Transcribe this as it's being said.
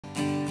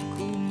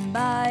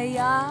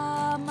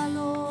Kumbaya, my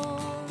lord.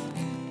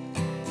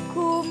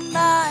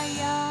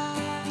 Kumbaya.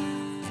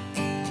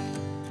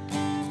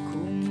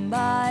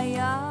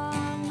 Kumbaya,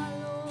 my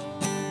lord.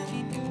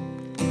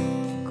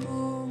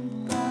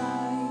 Kumbaya.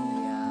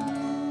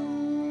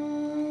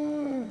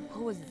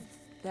 What was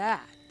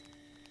that?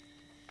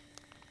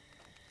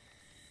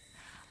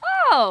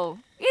 Oh,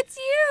 it's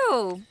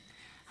you!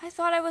 I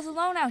thought I was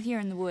alone out here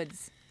in the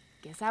woods.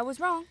 Guess I was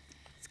wrong.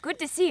 It's good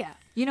to see ya.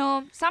 You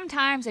know,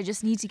 sometimes I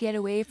just need to get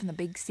away from the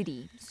big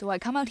city. So I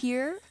come out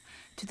here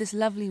to this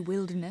lovely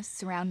wilderness,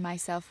 surround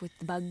myself with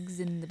the bugs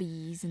and the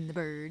bees and the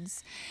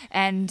birds,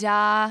 and,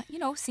 you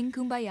know, sing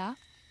Kumbaya.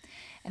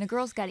 And a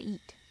girl's gotta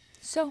eat.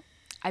 So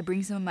I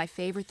bring some of my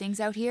favorite things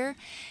out here,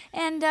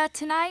 and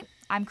tonight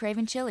I'm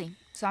craving chili.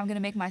 So I'm gonna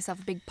make myself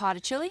a big pot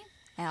of chili,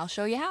 and I'll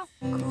show you how.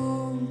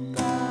 Kumbaya.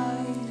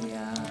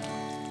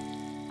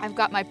 I've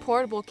got my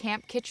portable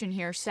camp kitchen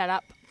here set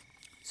up.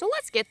 So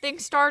let's get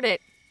things started.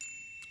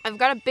 I've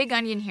got a big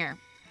onion here.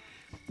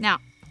 Now,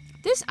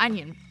 this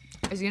onion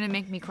is gonna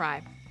make me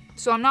cry,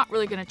 so I'm not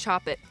really gonna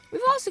chop it.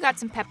 We've also got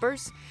some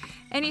peppers,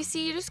 and you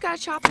see, you just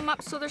gotta chop them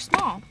up so they're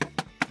small.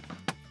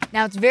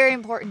 Now, it's very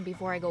important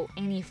before I go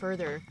any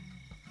further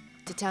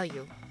to tell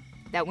you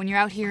that when you're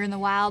out here in the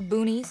wild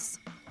boonies,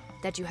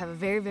 that you have a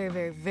very, very,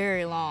 very,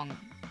 very long,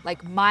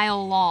 like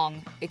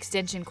mile-long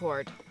extension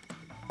cord.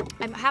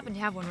 I happen to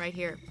have one right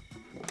here.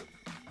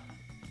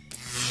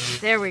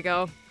 There we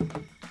go.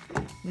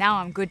 Now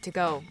I'm good to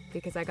go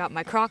because I got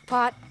my crock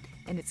pot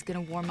and it's gonna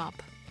warm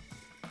up.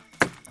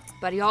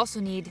 But you also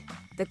need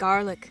the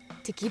garlic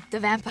to keep the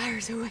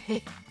vampires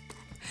away.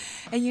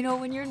 And you know,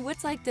 when you're in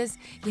woods like this,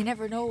 you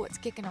never know what's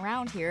kicking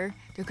around here.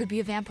 There could be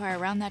a vampire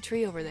around that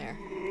tree over there.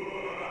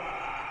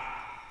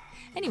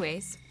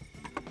 Anyways,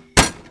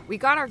 we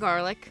got our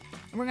garlic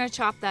and we're gonna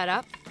chop that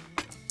up.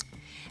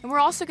 And we're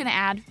also gonna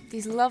add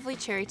these lovely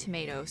cherry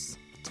tomatoes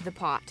to the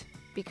pot,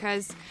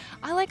 because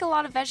I like a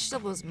lot of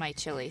vegetables in my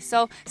chili.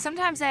 So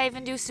sometimes I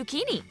even do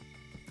zucchini,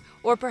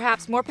 or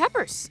perhaps more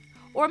peppers,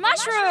 or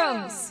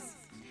mushrooms.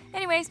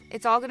 Anyways,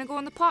 it's all gonna go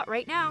in the pot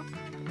right now.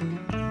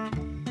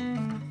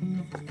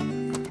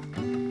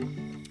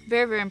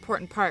 Very, very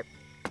important part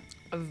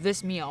of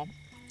this meal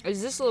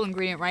is this little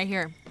ingredient right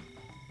here.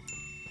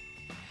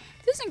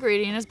 This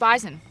ingredient is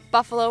bison,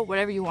 buffalo,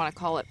 whatever you want to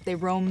call it. They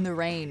roam the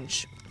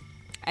range.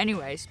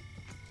 Anyways,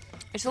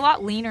 it's a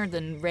lot leaner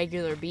than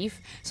regular beef,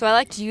 so I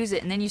like to use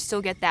it, and then you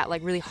still get that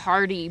like really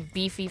hearty,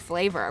 beefy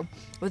flavor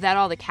without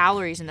all the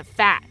calories and the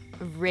fat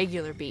of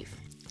regular beef.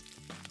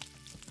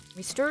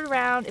 We stir it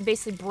around and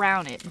basically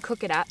brown it and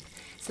cook it up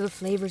so the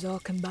flavors all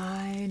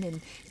combine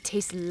and it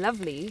tastes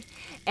lovely.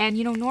 And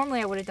you know,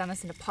 normally I would have done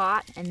this in a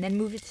pot and then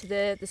moved it to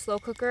the slow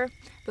cooker,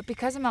 but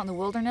because I'm out in the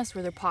wilderness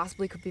where there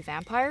possibly could be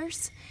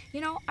vampires, you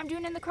know, I'm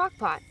doing it in the crock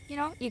pot. You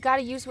know, you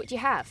gotta use what you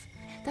have.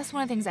 That's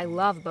one of the things I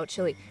love about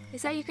chili,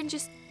 is that you can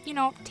just, you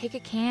know, take a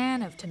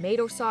can of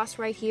tomato sauce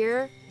right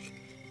here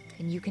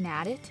and you can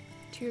add it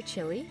to your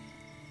chili.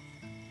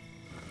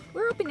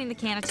 We're opening the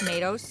can of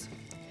tomatoes,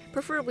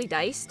 preferably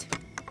diced.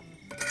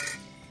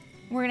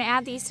 We're gonna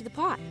add these to the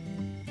pot.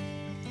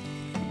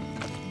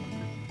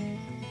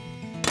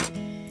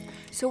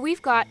 So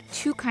we've got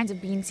two kinds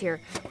of beans here.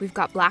 We've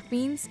got black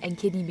beans and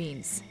kidney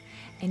beans.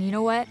 And you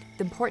know what?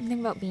 The important thing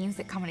about beans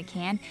that come in a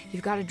can,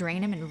 you've got to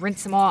drain them and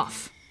rinse them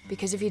off.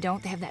 Because if you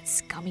don't, they have that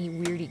scummy,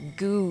 weirdy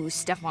goo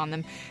stuff on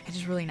them. It's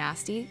just really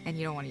nasty, and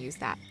you don't want to use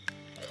that.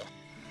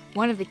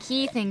 One of the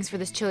key things for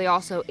this chili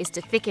also is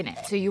to thicken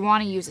it. So you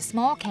want to use a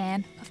small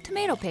can of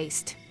tomato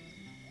paste.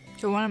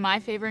 So one of my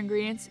favorite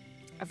ingredients,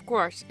 of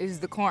course,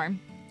 is the corn.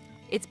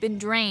 It's been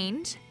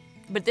drained,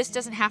 but this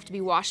doesn't have to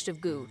be washed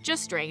of goo,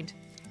 just drained.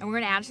 And we're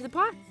gonna add it to the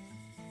pot.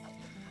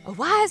 A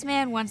wise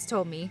man once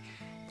told me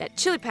that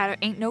chili powder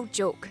ain't no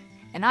joke.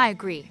 And I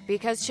agree,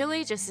 because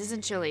chili just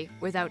isn't chili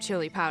without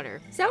chili powder.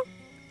 So,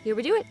 here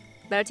we do it.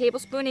 About a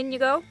tablespoon in you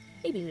go,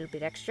 maybe a little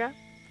bit extra.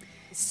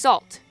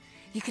 Salt.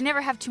 You can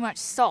never have too much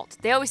salt.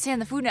 They always say on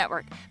the Food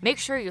Network, make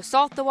sure you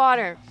salt the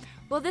water.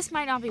 Well, this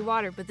might not be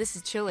water, but this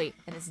is chili,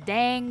 and it's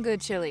dang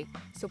good chili.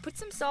 So put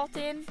some salt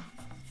in,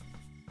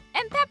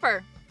 and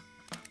pepper.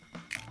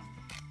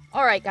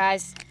 All right,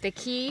 guys, the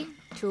key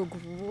to a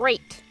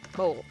great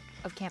bowl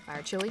of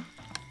campfire chili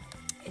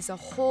is a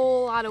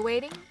whole lot of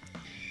waiting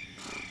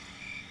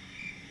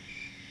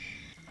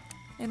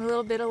and a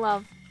little bit of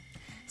love.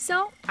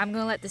 So I'm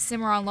gonna let this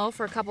simmer on low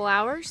for a couple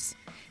hours.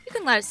 You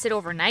can let it sit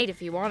overnight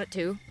if you want it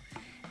to.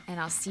 And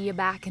I'll see you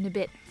back in a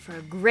bit for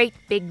a great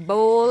big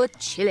bowl of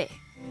chili.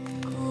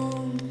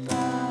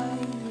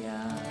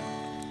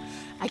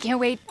 I can't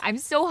wait, I'm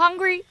so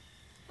hungry.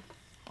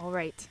 All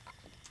right,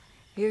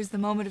 here's the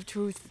moment of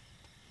truth.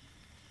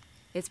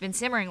 It's been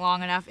simmering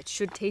long enough, it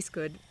should taste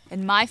good.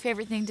 And my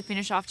favorite thing to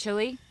finish off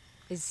chili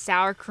is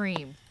sour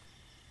cream.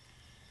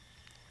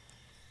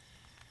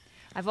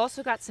 I've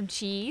also got some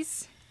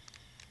cheese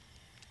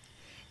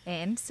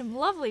and some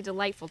lovely,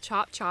 delightful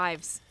chopped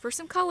chives for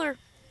some color.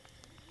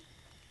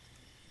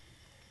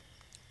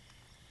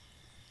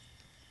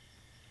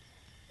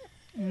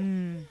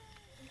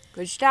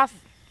 Good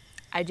stuff.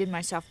 I did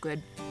myself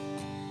good.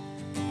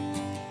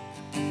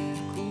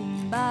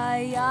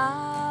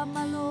 bayan.